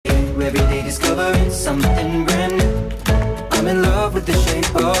discovering something brand new. I'm in love with the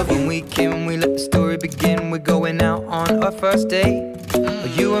shape of you. When we let the story begin. We're going out on our first date.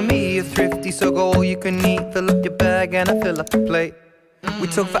 You and me are thrifty, so go all you can eat. Fill up your bag and I fill up the plate. We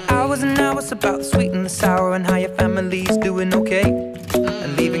talk for hours and hours about the sweet and the sour, and how your family's doing okay.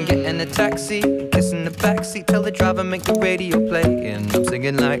 And leaving, getting a taxi, kissing the backseat, tell the driver make the radio play. And I'm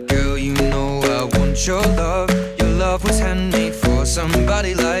singing like, girl, you know I want your love. Your love was handmade for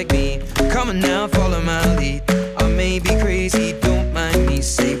somebody like me. Come on now, follow my lead. I may be crazy, don't mind me.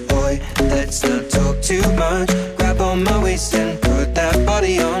 Say, boy, let's not talk too much. Grab on my waist and put that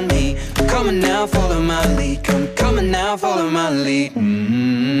body on me. Come on now, follow my lead. Come on now, follow my lead.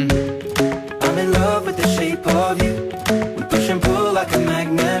 I'm in love with the shape of you. We push and pull like a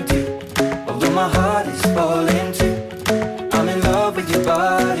magnet do. Although my heart is falling